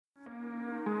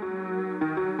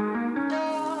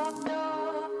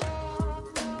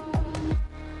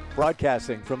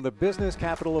Broadcasting from the business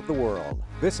capital of the world,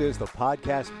 this is the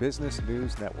Podcast Business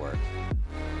News Network.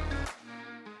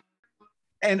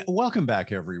 And welcome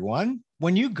back, everyone.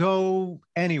 When you go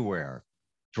anywhere,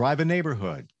 drive a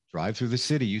neighborhood, drive through the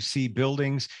city, you see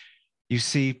buildings, you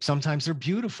see sometimes they're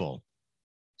beautiful.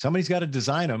 Somebody's got to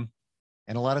design them.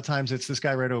 And a lot of times it's this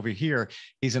guy right over here.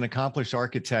 He's an accomplished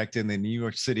architect in the New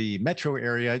York City metro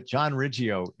area. John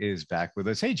Riggio is back with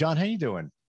us. Hey, John, how you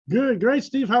doing? Good, great,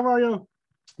 Steve. How are you?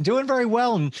 Doing very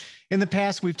well. And in the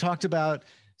past, we've talked about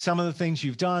some of the things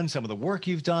you've done, some of the work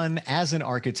you've done as an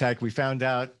architect. We found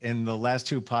out in the last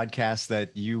two podcasts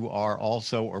that you are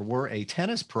also or were a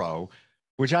tennis pro,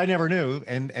 which I never knew.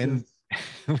 And yes.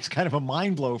 It was kind of a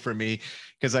mind blow for me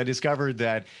because I discovered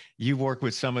that you worked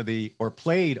with some of the, or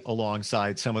played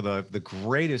alongside some of the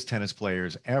greatest tennis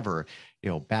players ever,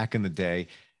 back in the day.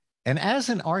 And as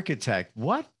an architect,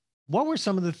 what were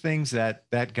some of the things that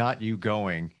got you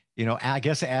going? I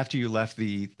guess after you left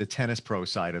the tennis pro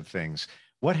side of things,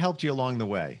 what helped you along the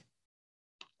way?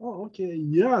 Oh, okay.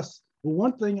 Yes. Well,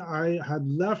 one thing I had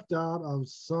left out of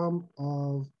some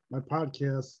of my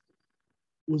podcasts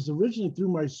was originally through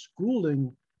my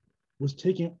schooling was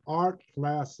taking art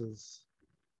classes.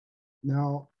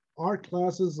 Now, art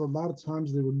classes, a lot of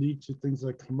times they would lead to things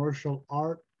like commercial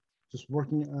art, just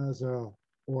working as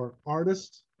or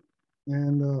artist.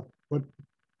 And, but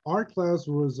art class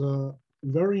was a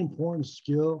very important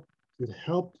skill. It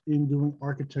helped in doing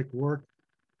architect work.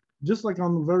 Just like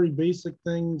on the very basic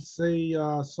things, say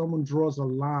someone draws a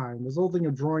line. There's the whole thing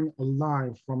of drawing a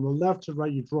line. From the left to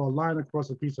right, you draw a line across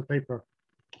a piece of paper.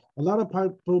 A lot of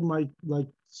people might like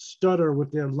stutter with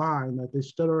their line, like they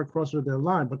stutter across with their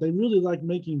line, but they really like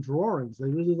making drawings. They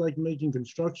really like making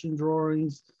construction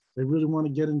drawings. They really want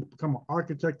to get in, become an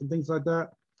architect and things like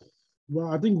that. Well,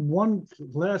 I think one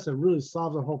class that really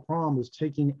solves the whole problem is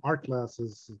taking art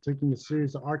classes, taking a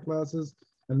series of art classes.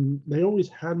 And they always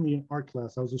had me in art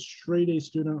class. I was a straight A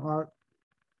student in art.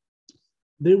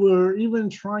 They were even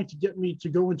trying to get me to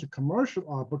go into commercial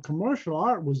art, but commercial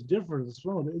art was different as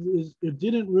well. It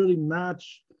didn't really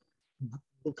match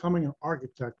becoming an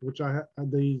architect, which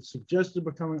they suggested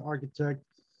becoming an architect.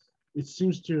 It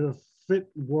seems to fit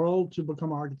world to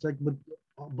become an architect,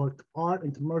 but art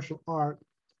and commercial art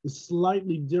is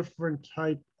slightly different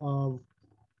type of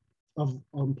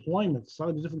employment,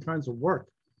 slightly different kinds of work.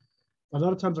 A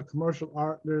lot of times a commercial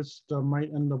artist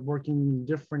might end up working in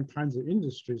different kinds of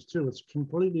industries too. It's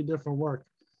completely different work.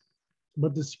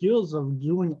 But the skills of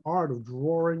doing art, of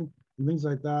drawing, and things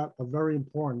like that are very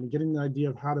important. Getting the idea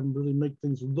of how to really make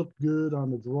things look good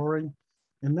on the drawing.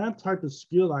 And that type of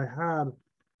skill I had,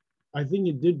 I think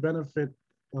it did benefit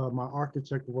my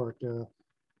architect work.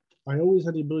 I always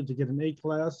had the ability to get an A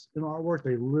class in artwork.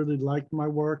 They really liked my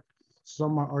work.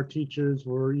 Some of my art teachers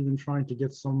were even trying to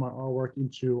get some of my artwork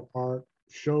into art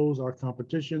shows, art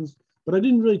competitions, but I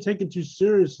didn't really take it too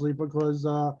seriously because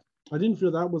I didn't feel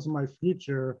that was my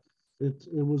future.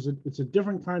 It's a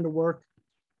different kind of work.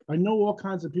 I know all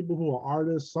kinds of people who are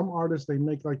artists. Some artists, they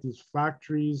make like these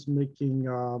factories making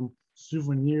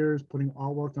souvenirs, putting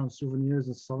artwork on souvenirs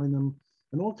and selling them,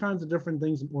 and all kinds of different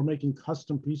things, or making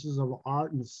custom pieces of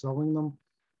art and selling them.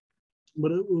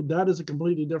 But that is a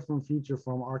completely different future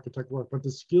from architect work. But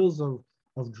the skills of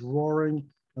drawing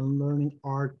and learning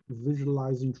art,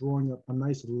 visualizing, drawing a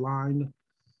nice line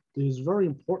is very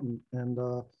important. And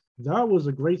that was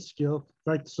a great skill.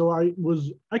 In fact, so I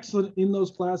was excellent in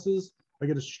those classes. I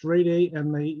get a straight A,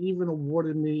 and they even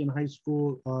awarded me in high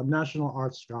school National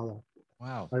Arts Scholar.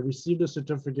 Wow. I received a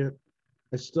certificate.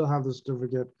 I still have the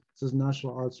certificate. It says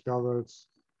National Arts Scholar.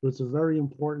 It's a very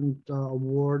important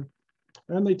award.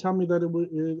 And they tell me that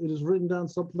it is written down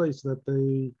someplace that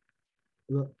they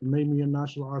made me a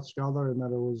National Arts Scholar, and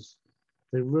that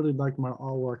they really liked my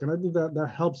artwork. And I think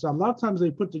that helps out. A lot of times they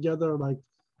put together like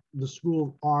the School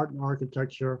of Art and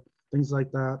Architecture, things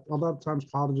like that. A lot of times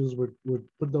colleges would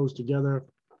put those together.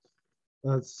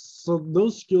 So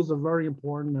those skills are very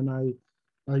important, and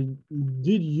I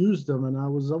did use them, and I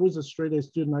was always a straight A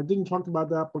student. I didn't talk about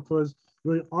that because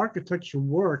really architecture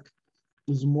work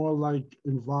is more like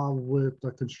involved with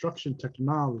construction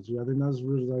technology. I think that's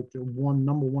really like the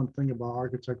number one thing about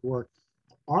architect work.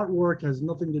 Artwork has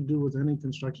nothing to do with any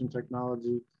construction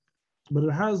technology, but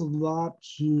it has a lot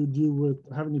to do with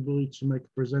having the ability to make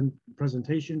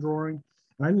presentation drawing.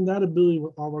 And I think that ability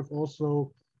with artwork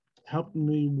also helped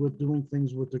me with doing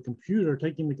things with the computer,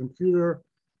 taking the computer,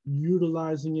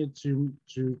 utilizing it to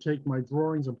take my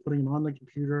drawings and putting them on the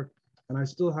computer. And I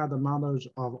still had the knowledge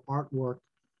of artwork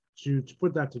to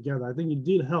put that together. I think it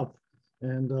did help.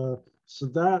 And so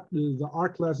that the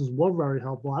art classes were very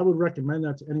helpful. I would recommend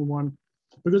that to anyone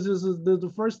because this is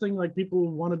the first thing, like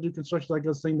people want to do construction, like I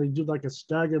was saying, they do like a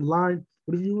staggered line.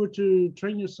 But if you were to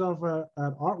train yourself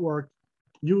at artwork,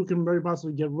 you can very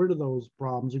possibly get rid of those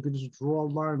problems. You could just draw a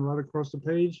line right across the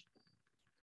page,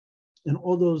 and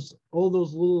all those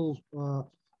little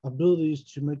abilities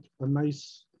to make a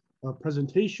nice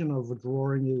presentation of a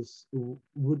drawing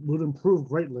would improve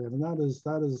greatly. I mean,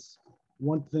 that is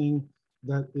one thing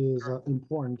that is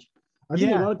important. I think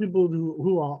a Yeah. lot of people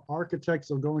who are architects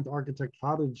or going to architect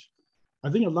college, I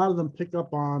think a lot of them pick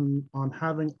up on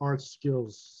having art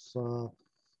skills.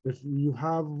 If you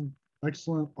have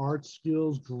excellent art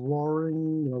skills,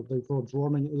 drawing, they call it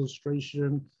drawing,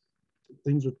 illustration,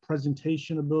 things with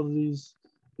presentation abilities.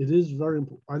 It is very,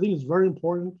 I think it's very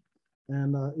important,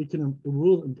 and it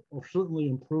will certainly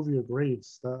improve your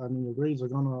grades. I mean, your grades are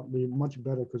going to be much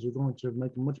better because you're going to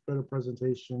make a much better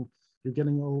presentation. You're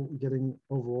getting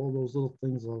over all those little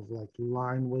things of like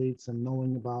line weights and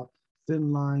knowing about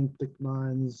thin line, thick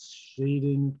lines,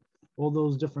 shading, all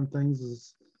those different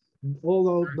things. All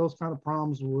those kind of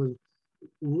problems would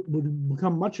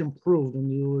become much improved,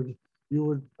 and you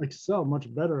would excel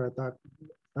much better at that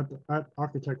at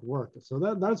architect work. So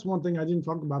that's one thing I didn't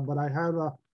talk about, but I had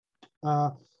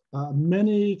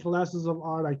many classes of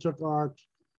art. I took art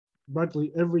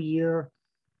practically every year.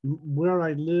 Where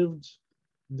I lived,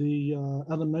 the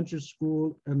elementary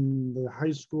school and the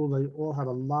high school, they all had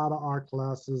a lot of art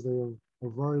classes. They were a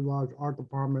very large art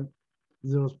department.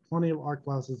 There was plenty of art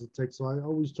classes to take, so I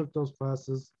always took those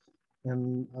classes,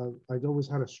 and I'd always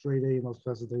had a straight A in those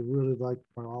classes. They really liked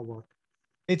my artwork.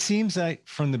 It seems like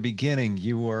from the beginning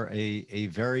you were a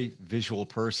very visual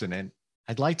person, and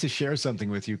I'd like to share something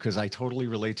with you because I totally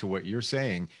relate to what you're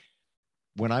saying.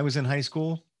 When I was in high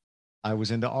school, I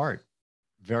was into art,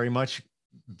 very much,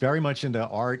 very much into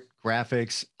art,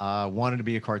 graphics. Wanted to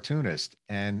be a cartoonist,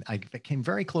 and I came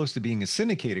very close to being a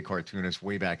syndicated cartoonist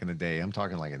way back in the day. I'm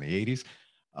talking like in the '80s,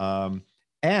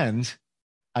 and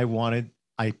I wanted.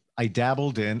 I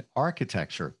dabbled in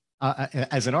architecture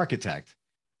as an architect,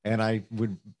 and I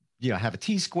would have a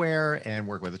T square and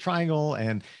work with a triangle,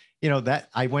 and that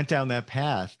I went down that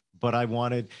path. But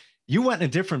you went in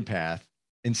a different path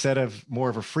instead of more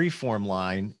of a free form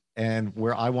line, and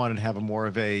where I wanted to have a more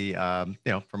of a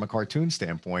from a cartoon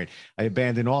standpoint. I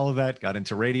abandoned all of that, got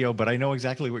into radio, but I know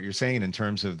exactly what you're saying in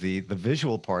terms of the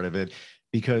visual part of it,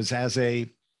 because as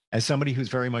somebody who's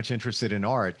very much interested in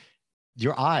art,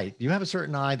 you have a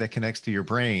certain eye that connects to your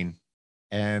brain,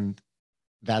 and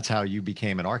that's how you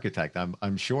became an architect.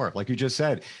 I'm sure, like you just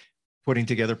said, putting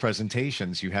together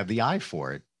presentations, you have the eye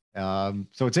for it.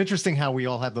 So it's interesting how we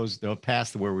all have those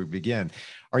paths to where we begin.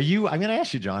 I'm going to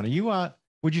ask you, John,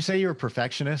 would you say you're a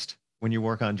perfectionist when you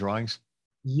work on drawings?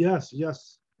 Yes,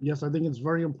 yes, yes. I think it's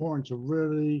very important to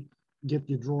really get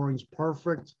your drawings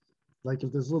perfect. Like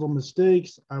if there's little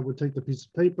mistakes, I would take the piece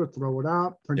of paper, throw it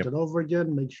out, print Yep. it over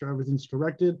again, make sure everything's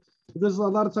corrected. Because a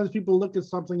lot of times people look at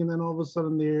something and then all of a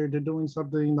sudden they're doing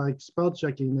something like spell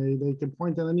checking. They can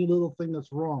point at any little thing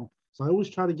that's wrong. So I always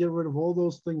try to get rid of all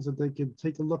those things that they could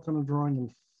take a look on a drawing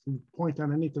and point at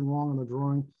anything wrong on the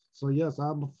drawing. So yes,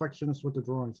 I'm a perfectionist with the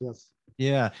drawings. Yes.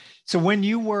 Yeah. So when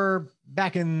you were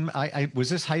back in, was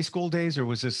this high school days or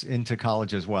was this into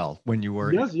college as well? When you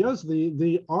were, Yes, yes.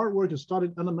 The artwork is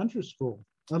started elementary school,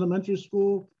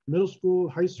 middle school,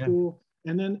 high yeah. school,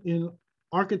 and then in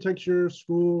architecture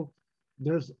school,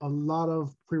 there's a lot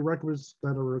of prerequisites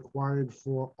that are required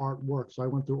for artwork. So I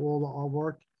went through all the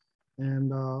artwork,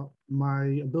 and my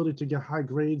ability to get high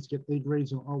grades, get A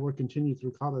grades in artwork, continued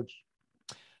through college.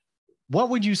 What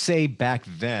would you say back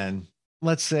then?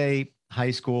 Let's say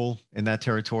high school in that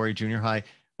territory, junior high.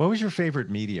 What was your favorite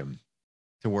medium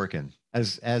to work in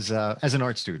as an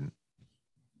art student?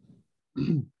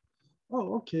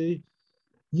 Oh, okay.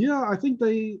 Yeah, I think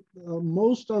they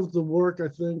most of the work I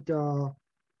think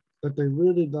that they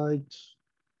really liked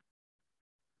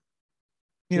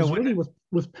You know, was when, really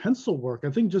with pencil work. I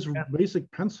think just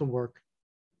basic pencil work.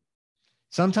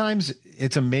 sometimes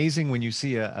it's amazing when you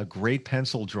see a great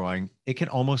pencil drawing, it can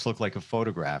almost look like a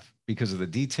photograph because of the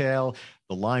detail,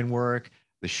 the line work,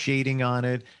 the shading on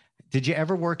it. Did you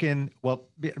ever work in, well,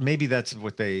 maybe that's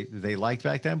what they liked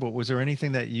back then, but was there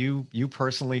anything that you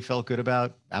personally felt good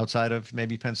about outside of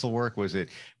maybe pencil work? Was it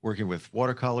working with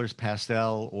watercolors,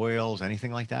 pastel, oils,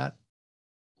 anything like that?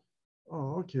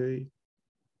 Oh, okay.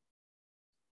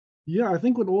 Yeah, I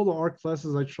think with all the art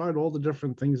classes, I tried all the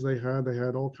different things they had. They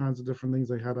had all kinds of different things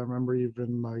they had. I remember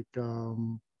even like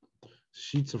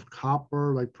sheets of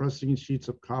copper, like pressing sheets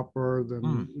of copper. Hmm.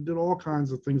 Then we did all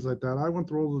kinds of things like that. I went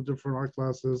through all the different art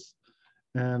classes,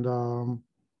 and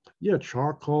Yeah,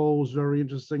 charcoal was very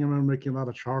interesting. I remember making a lot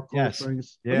of charcoal Yes.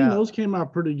 things. I think Yeah. those came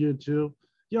out pretty good too.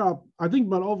 Yeah, I think,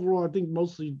 but overall, I think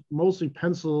mostly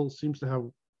pencil seems to have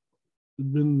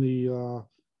been the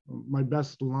my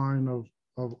best line of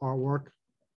artwork.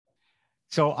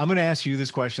 So I'm going to ask you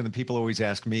this question that people always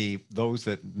ask me, those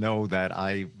that know that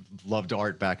I loved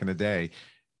art back in the day.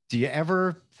 Do you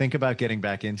ever think about getting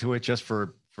back into it just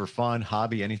for fun,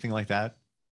 hobby, anything like that?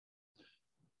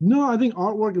 No, I think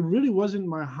artwork it really wasn't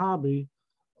my hobby.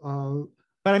 Uh,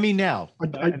 But I mean now, I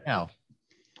now to go back now.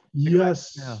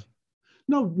 yes,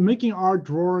 no, making art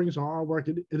drawings or artwork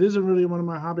it isn't really one of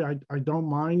my hobby. I don't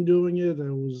mind doing it.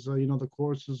 It was the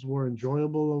courses were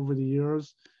enjoyable over the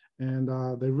years, and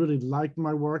they really liked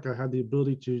my work. I had the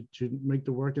ability to make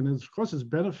the work, and of course it's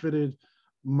benefited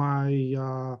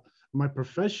my my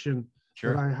profession that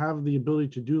Sure. I have the ability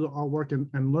to do the artwork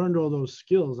and learned all those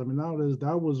skills. I mean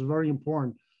that was very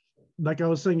important. Like I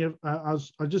was saying, if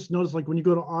I just noticed like when you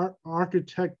go to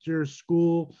architecture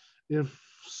school, if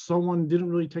someone didn't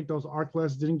really take those art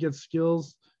classes, didn't get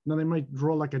skills, then they might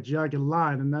draw like a jagged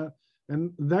line,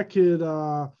 and that could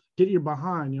get you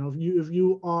behind. You know, if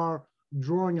you are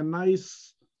drawing a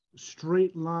nice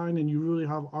straight line and you really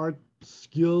have art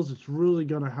skills, it's really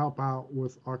going to help out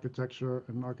with architecture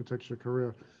and architecture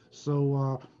career.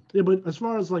 So yeah, but as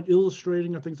far as like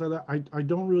illustrating and things like that, I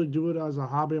don't really do it as a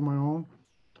hobby of my own.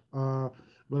 Uh,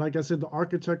 but like I said, the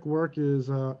architect work is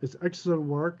excellent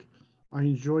work. I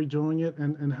enjoy doing it,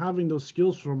 and having those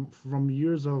skills from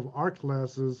years of art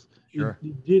classes, Sure.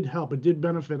 it did help. It did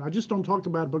benefit. I just don't talk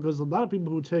about it because a lot of people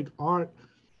who take art,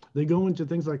 they go into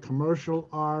things like commercial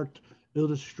art,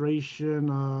 illustration.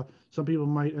 Some people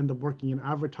might end up working in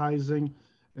advertising,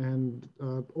 and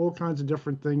all kinds of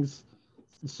different things.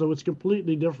 So it's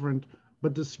completely different.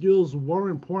 But the skills were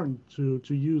important to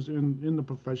use in the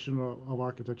profession of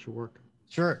architecture work.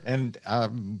 Sure. And a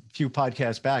few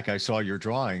podcasts back, I saw your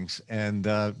drawings, and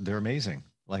they're amazing.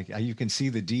 Like you can see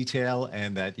the detail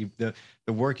and that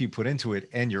the work you put into it,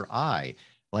 and your eye.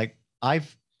 Like I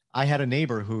had a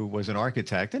neighbor who was an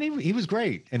architect, and he was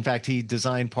great. In fact, he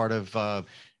designed part of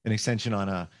an extension on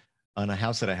a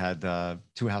house that I had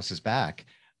two houses back.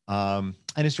 And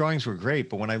his drawings were great,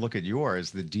 but when I look at yours,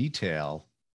 the detail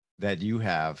that you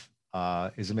have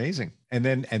is amazing.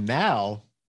 And now,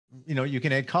 you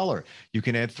can add color, you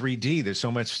can add 3D. There's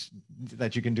so much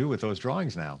that you can do with those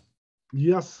drawings now.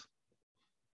 Yes,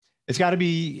 It's got to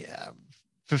be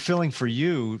fulfilling for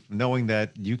you knowing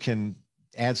that you can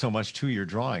add so much to your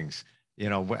drawings.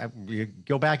 We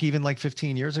go back even like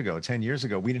 15 years ago, 10 years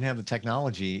ago, we didn't have the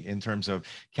technology in terms of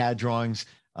CAD drawings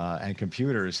and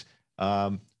computers.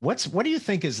 What do you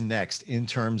think is next in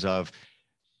terms of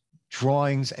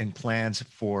drawings and plans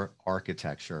for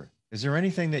architecture? Is there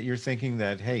anything that you're thinking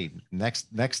that, hey, next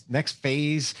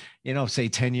phase, say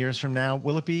 10 years from now,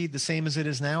 will it be the same as it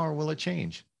is now, or will it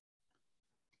change?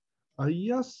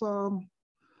 yes.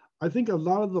 I think a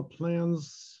lot of the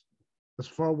plans, as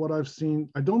far as what I've seen,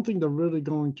 I don't think they're really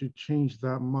going to change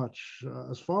that much.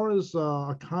 As far as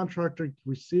a contractor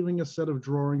receiving a set of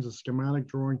drawings, a schematic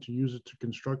drawing to use it to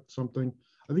construct something,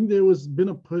 I think there was been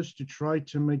a push to try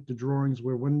to make the drawings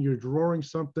where when you're drawing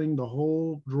something, the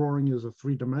whole drawing is a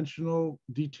three-dimensional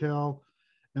detail,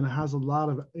 and it has a lot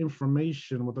of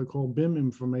information, what they call BIM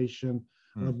information,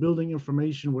 Hmm. building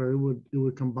information, where it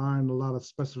would combine a lot of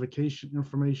specification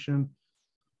information.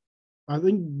 I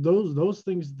think those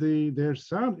things they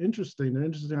sound interesting. They're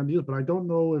interesting ideas, but I don't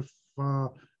know if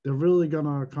they're really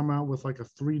gonna come out with like a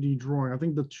 3D drawing. I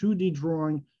think the 2D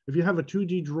drawing, if you have a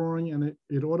 2D drawing and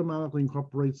it automatically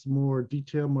incorporates more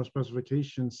detail, more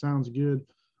specification, sounds good.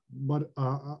 But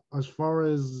as far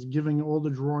as giving all the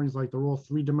drawings like they're all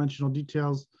three-dimensional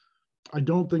details, I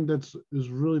don't think that's is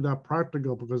really that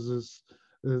practical because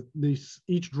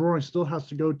each drawing still has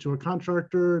to go to a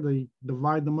contractor. They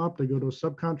divide them up. They go to a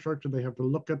subcontractor. They have to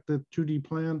look at the 2D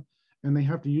plan and they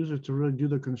have to use it to really do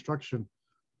the construction.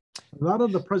 A lot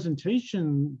of the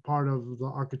presentation part of the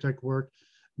architect work,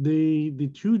 the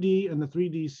 2D and the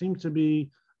 3D seem to be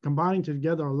combined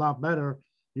together a lot better.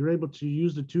 You're able to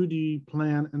use the 2D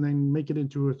plan and then make it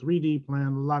into a 3D plan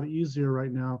a lot easier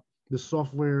right now. The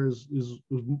software is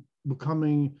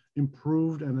becoming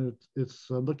improved and it's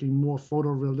looking more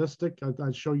photorealistic.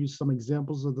 I'd show you some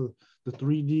examples of the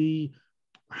 3D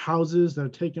houses that are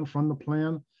taken from the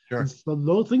plan. Sure. And so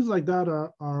those things like that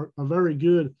are very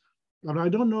good. But I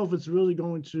don't know if it's really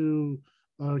going to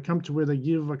come to where they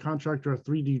give a contractor a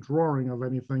 3D drawing of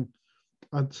anything.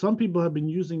 Some people have been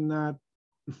using that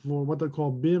for what they call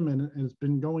BIM, and it's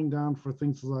been going down for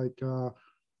things like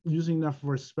using that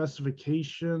for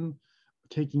specification,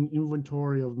 taking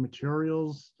inventory of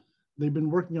materials. they've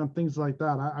been working on things like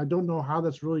that. I don't know how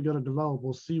that's really going to develop.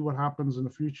 We'll see what happens in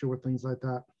the future with things like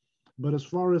that. But as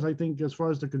far as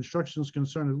the construction is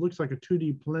concerned, it looks like a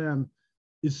 2D plan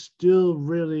is still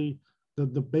really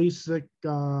the basic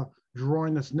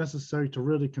drawing that's necessary to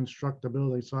really construct the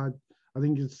building. So I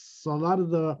think it's a lot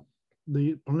of the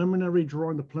preliminary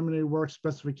drawing, the preliminary work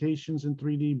specifications in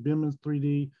 3D, BIM in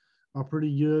 3D are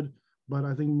pretty good. But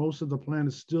I think most of the plan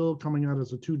is still coming out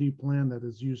as a 2D plan that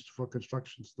is used for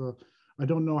construction. So I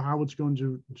don't know how it's going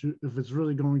to if it's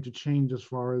really going to change as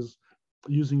far as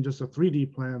using just a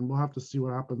 3D plan. We'll have to see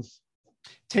what happens.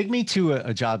 Take me to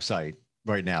a job site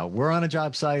right now. We're on a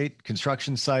job site,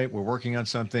 construction site. We're working on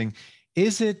something.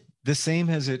 Is it the same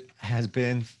as it has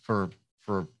been for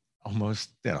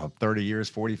almost 30 years,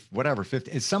 40, whatever, 50?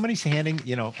 Is somebody handing,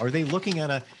 are they looking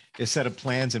at a set of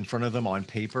plans in front of them on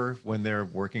paper when they're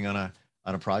working on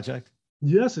a project?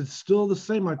 Yes, it's still the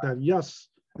same like that. Yes.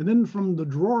 And then from the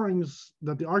drawings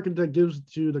that the architect gives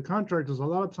to the contractors, a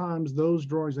lot of times those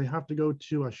drawings, they have to go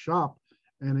to a shop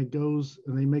and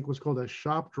they make what's called a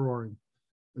shop drawing.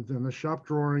 And then the shop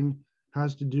drawing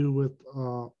has to do with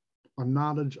a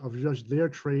knowledge of just their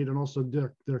trade and also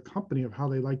their company of how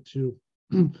they like to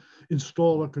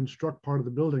install or construct part of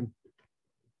the building.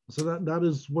 So that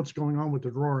is what's going on with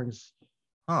the drawings.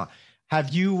 Have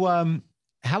you,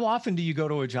 how often do you go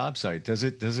to a job site? Does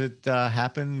it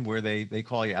happen where they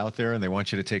call you out there and they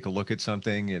want you to take a look at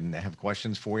something and have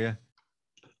questions for you?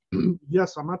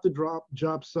 Yes, I'm at the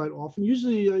job site often.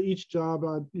 Usually each job,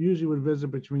 I usually would visit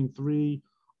between 3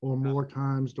 or more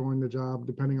times during the job,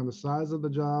 depending on the size of the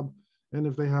job. And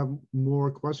if they have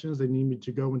more questions, they need me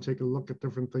to go and take a look at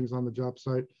different things on the job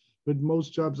site. But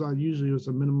most jobs, I usually it's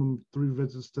a minimum 3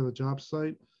 visits to the job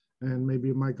site, and maybe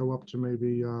it might go up to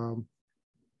maybe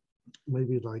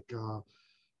like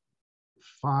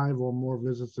 5 or more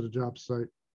visits to the job site,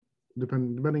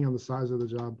 depending on the size of the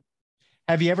job.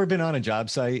 Have you ever been on a job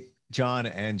site, John,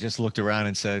 and just looked around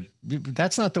and said,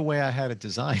 that's not the way I had it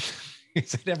designed?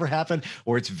 Has it ever happened?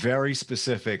 Or it's very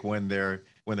specific when they're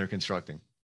constructing?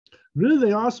 Really,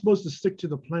 they are supposed to stick to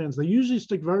the plans. They usually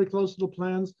stick very close to the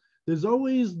plans. There's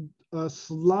always a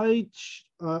slight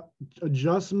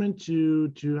adjustment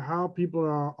to how people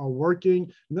are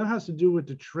working. And that has to do with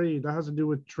the trade. That has to do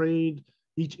with trade,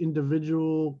 each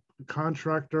individual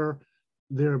contractor,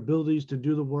 their abilities to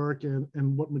do the work and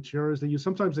what materials they use.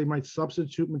 Sometimes they might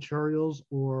substitute materials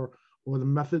or the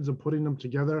methods of putting them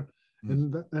together.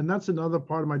 And that's another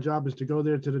part of my job, is to go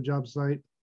there to the job site,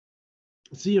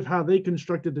 see if how they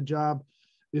constructed the job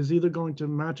is either going to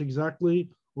match exactly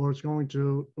or it's going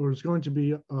to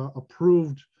be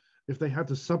approved if they had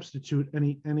to substitute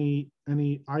any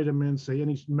item in, say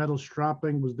any metal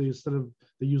strapping, was they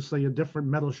use say a different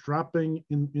metal strapping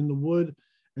in the wood,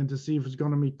 and to see if it's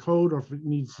going to meet code or if it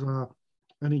needs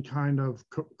any kind of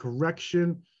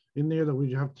correction in there, that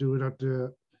we'd have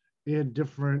to add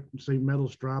different, say, metal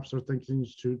straps or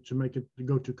things to make it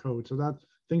go to code. So that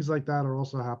things like that are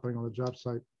also happening on the job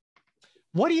site.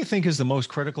 What do you think is the most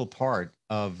critical part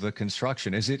of the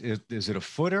construction? Is it a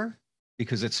footer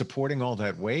because it's supporting all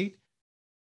that weight?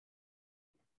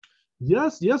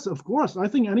 Yes, of course. I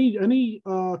think any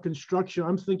construction,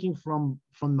 I'm thinking from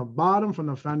the bottom, from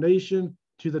the foundation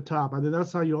to the top. I think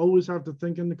that's how you always have to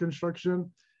think in the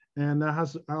construction, and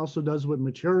that also does with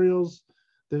materials.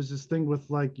 There's this thing with,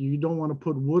 like, you don't want to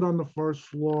put wood on the first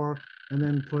floor and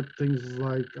then put things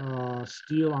like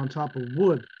steel on top of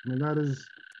wood. I mean, that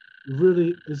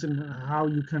really isn't how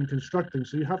you can construct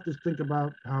things. So you have to think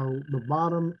about how the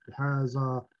bottom has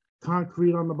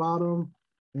concrete on the bottom,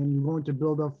 and you're going to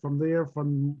build up from there,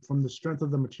 from the strength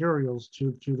of the materials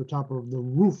to the top of the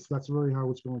roof. That's really how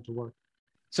it's going to work.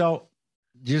 So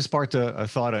you just sparked a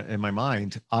thought in my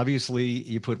mind. Obviously,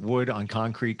 you put wood on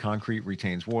concrete. Concrete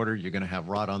retains water. You're going to have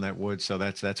rot on that wood, so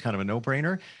that's kind of a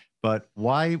no-brainer. But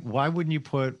why wouldn't you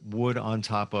put wood on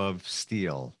top of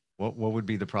steel? What would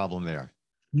be the problem there?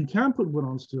 You can put wood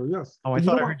on steel, yes. Oh, I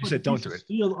thought I heard you said don't do it.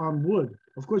 Steel on wood.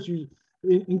 Of course,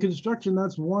 in construction,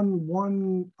 that's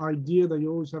one idea that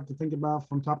you always have to think about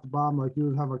from top to bottom. Like, you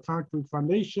would have a concrete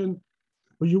foundation,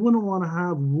 but you wouldn't want to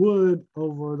have wood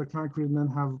over the concrete and then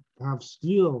have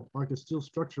steel, like a steel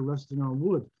structure resting on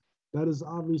wood. That is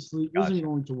obviously isn't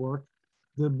going to work.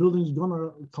 The building's going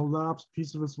to collapse.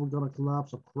 Piece of it's going to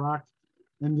collapse or crack,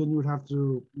 and then you would have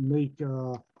to make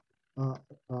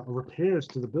repairs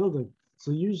to the building.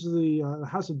 So usually it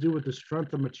has to do with the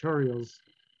strength of materials,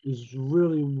 is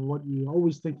really what you're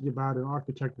always thinking about in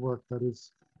architect work. That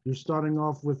is, you're starting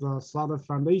off with a solid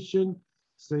foundation.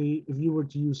 Say, if you were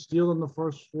to use steel on the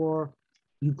first floor,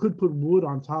 you could put wood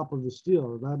on top of the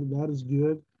steel. That is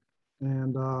good.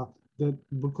 And that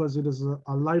because it is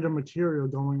a lighter material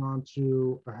going on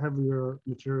to a heavier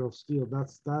material of steel.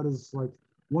 That is like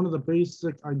one of the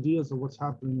basic ideas of what's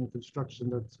happening in construction.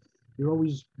 That you're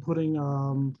always putting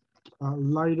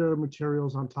lighter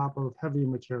materials on top of heavier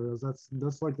materials.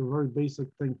 That's like a very basic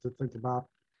thing to think about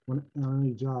when on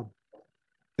any job.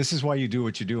 This is why you do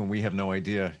what you do, and we have no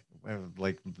idea.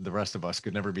 Like the rest of us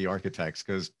could never be architects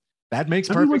because that makes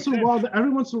perfect sense. Every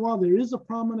once in a while, there is a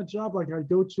problem in a job. Like I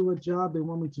go to a job, they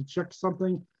want me to check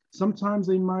something. Sometimes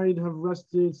they might have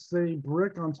rested, say,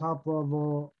 brick on top of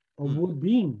a wood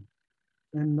beam,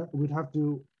 and we'd have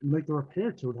to make a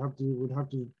repair to it. We'd have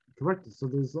to correct it. So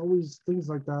there's always things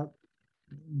like that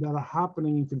that are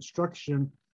happening in construction.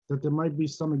 That there might be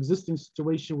some existing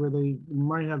situation where they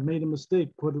might have made a mistake,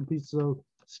 put a piece of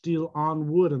steel on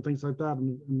wood and things like that,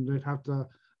 and they'd have to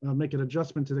make an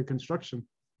adjustment to the construction.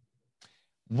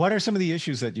 What are some of the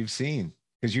issues that you've seen?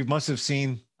 Because you must have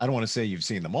seen, I don't want to say you've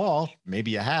seen them all,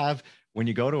 maybe you have, when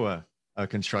you go to a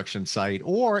construction site,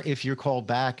 or if you're called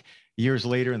back years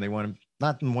later and they want to,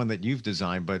 not the one that you've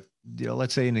designed, but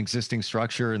let's say an existing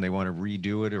structure and they want to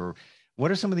redo it, or what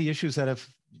are some of the issues that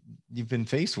you've been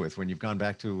faced with when you've gone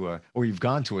back to, or you've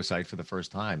gone to a site for the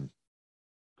first time?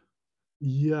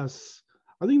 Yes.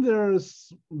 I think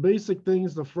there's basic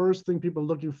things. The first thing people are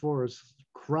looking for is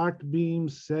cracked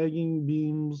beams, sagging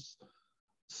beams.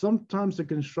 Sometimes the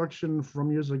construction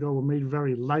from years ago were made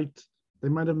very light. They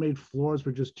might have made floors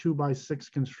with just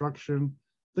 2x6 construction,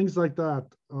 things like that.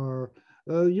 Or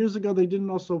years ago, they didn't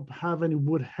also have any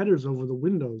wood headers over the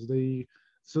windows.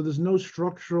 So there's no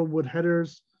structural wood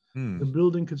headers. The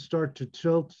building could start to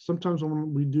tilt. Sometimes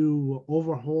when we do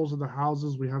overhauls of the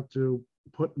houses, we have to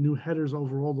put new headers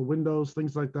over all the windows,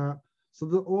 things like that. So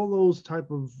all those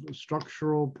type of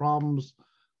structural problems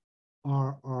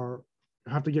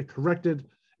have to get corrected.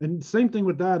 And same thing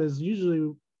with that is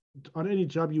usually on any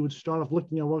job, you would start off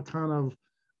looking at what kind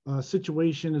of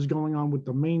situation is going on with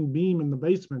the main beam in the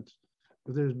basement.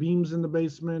 If there's beams in the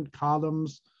basement,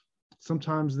 columns,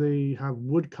 sometimes they have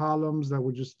wood columns that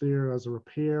were just there as a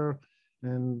repair.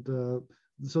 And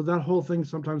so that whole thing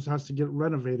sometimes has to get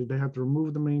renovated. They have to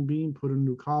remove the main beam, put in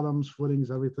new columns, footings,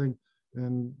 everything.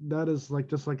 And that is like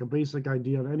just like a basic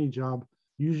idea of any job.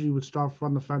 Usually you would start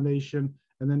from the foundation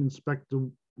and then inspect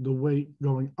the way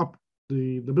going up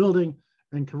the building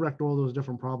and correct all those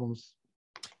different problems.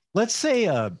 Let's say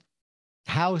a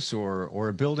house or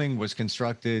a building was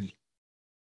constructed,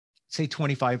 say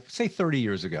 30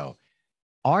 years ago.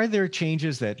 Are there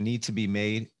changes that need to be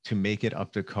made to make it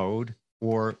up to code,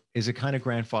 or is it kind of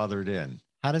grandfathered in?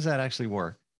 How does that actually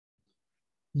work?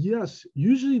 Yes,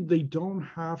 usually they don't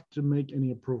have to make any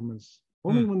improvements.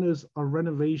 Only when there's a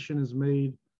renovation is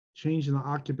made, change in the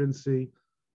occupancy,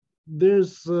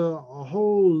 there's a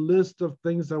whole list of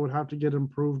things that would have to get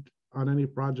improved on any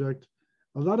project.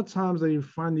 A lot of times they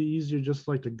find it easier just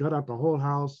like to gut out the whole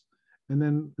house and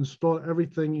then install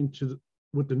everything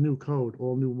with the new code,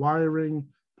 all new wiring,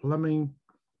 plumbing.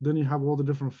 Then you have all the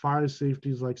different fire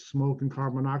safeties like smoke and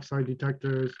carbon monoxide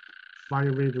detectors,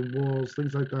 fire rated walls,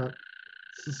 things like that.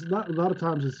 So a lot of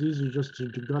times it's easier just to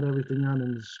gut everything out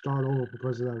and start over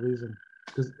because of that reason.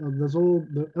 Because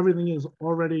everything is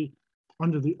already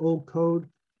under the old code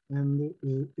and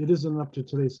it isn't up to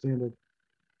today's standard.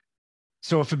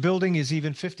 So if a building is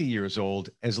even 50 years old,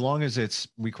 as long as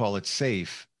we call it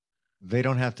safe, they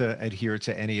don't have to adhere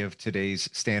to any of today's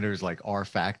standards like R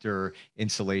factor,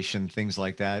 insulation, things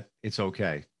like that. It's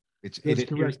okay. That's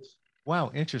correct.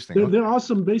 Wow, interesting. There are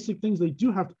some basic things they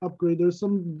do have to upgrade. There's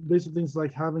some basic things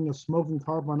like having a smoke and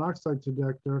carbon monoxide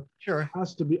detector. Sure.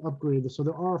 Has to be upgraded. So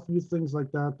there are a few things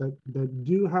like that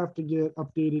do have to get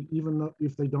updated, even though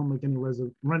if they don't make any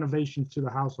renovations to the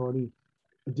house or any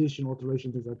addition,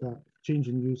 alteration, things like that, change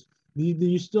in use.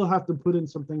 You still have to put in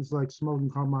some things like smoke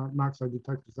and carbon monoxide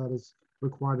detectors that is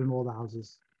required in all the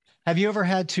houses. Have you ever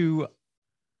had to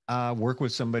work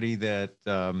with somebody that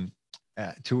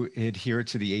to adhere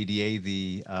to the ADA,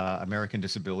 the American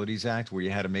Disabilities Act, where you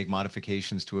had to make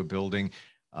modifications to a building?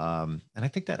 And I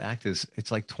think that act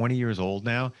it's like 20 years old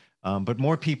now, but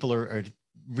more people are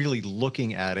really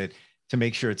looking at it to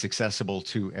make sure it's accessible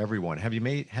to everyone. Have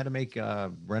you had to make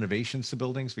renovations to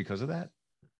buildings because of that?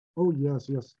 Oh, yes.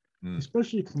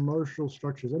 Especially commercial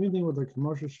structures. Anything with a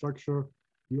commercial structure,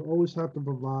 you always have to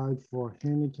provide for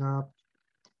handicapped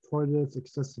toilets,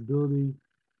 accessibility,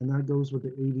 and that goes with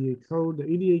the ADA code.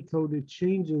 The ADA code, it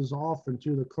changes often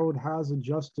too. The code has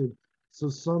adjusted. So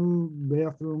some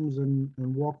bathrooms and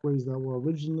walkways that were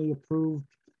originally approved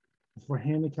for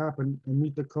handicap and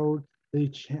meet the code,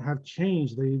 they have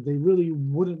changed. They really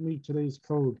wouldn't meet today's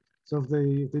code. So if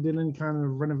they did any kind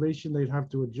of renovation, they'd have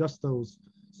to adjust those.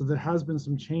 So there has been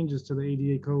some changes to the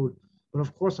ADA code. But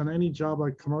of course, on any job,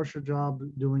 like commercial job,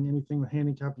 doing anything with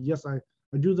handicap, yes, I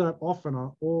do that often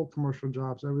on all commercial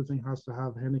jobs. Everything has to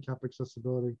have handicap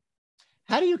accessibility.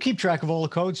 How do you keep track of all the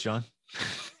codes, John?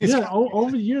 Yeah,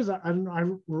 over the years, I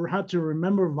had to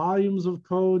remember volumes of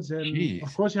codes, and Jeez.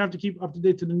 of course, you have to keep up to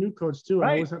date to the new codes too. Right.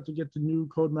 I always have to get the new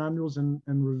code manuals and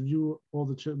review all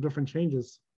the different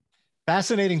changes.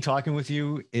 Fascinating talking with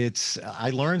you. I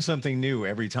learn something new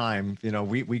every time. You know,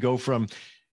 we go from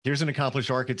here's an accomplished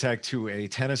architect to a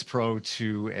tennis pro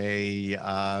to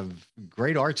a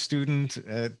great art student.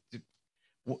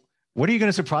 What are you going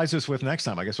to surprise us with next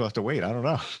time? I guess we'll have to wait. I don't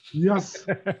know. Yes.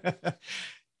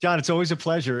 John, it's always a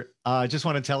pleasure. I just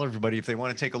want to tell everybody, if they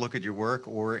want to take a look at your work,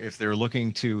 or if they're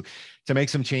looking to make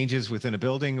some changes within a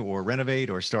building or renovate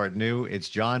or start new, it's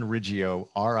John Riggio,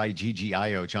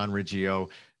 Riggio,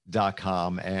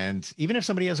 johnriggio.com. And even if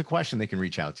somebody has a question, they can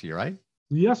reach out to you, right?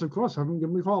 Yes, of course. Have them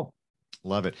give me a call.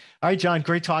 Love it. All right, John,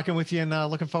 great talking with you, and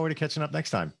looking forward to catching up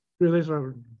next time. Thanks,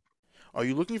 Robert. Are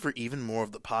you looking for even more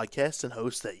of the podcasts and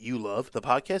hosts that you love? The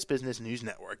Podcast Business News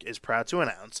Network is proud to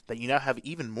announce that you now have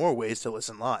even more ways to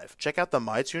listen live. Check out the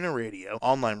MyTuner Radio,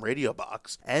 online radio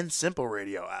box, and Simple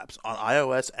Radio apps on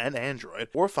iOS and Android,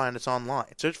 or find us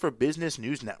online. Search for Business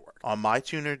News Network on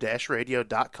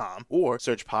mytuner-radio.com, or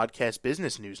search Podcast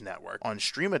Business News Network on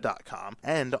streama.com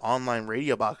and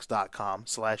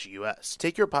onlineradiobox.com/US.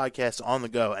 Take your podcast on the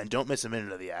go and don't miss a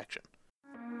minute of the action.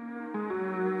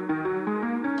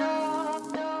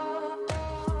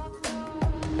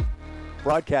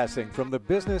 Broadcasting from the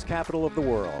business capital of the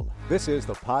world, this is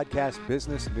the Podcast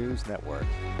Business News Network.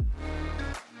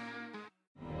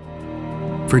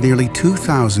 For nearly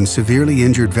 2,000 severely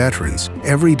injured veterans,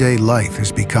 everyday life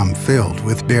has become filled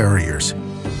with barriers.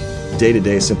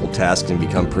 Day-to-day simple tasks can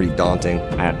become pretty daunting.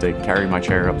 I have to carry my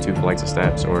chair up 2 flights of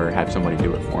steps or have somebody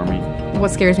do it for me.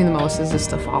 What scares me the most is just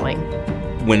the falling.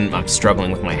 When I'm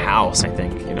struggling with my house, I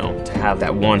think, to have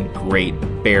that one great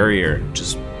barrier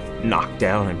just knocked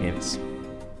down,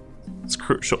 it's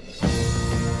crucial.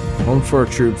 Home for Our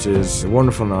Troops is a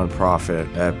wonderful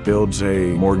nonprofit that builds a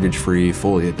mortgage-free,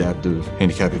 fully adaptive,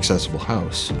 handicap-accessible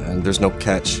house. And there's no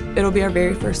catch. It'll be our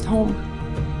very first home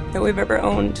that we've ever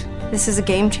owned. This is a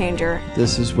game changer.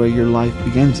 This is where your life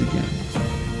begins again.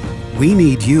 We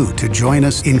need you to join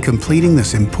us in completing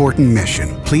this important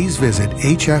mission. Please visit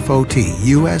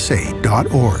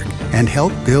hfotusa.org and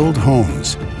help build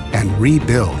homes and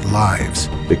rebuild lives.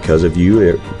 Because of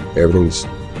you, everything's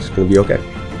going to be okay.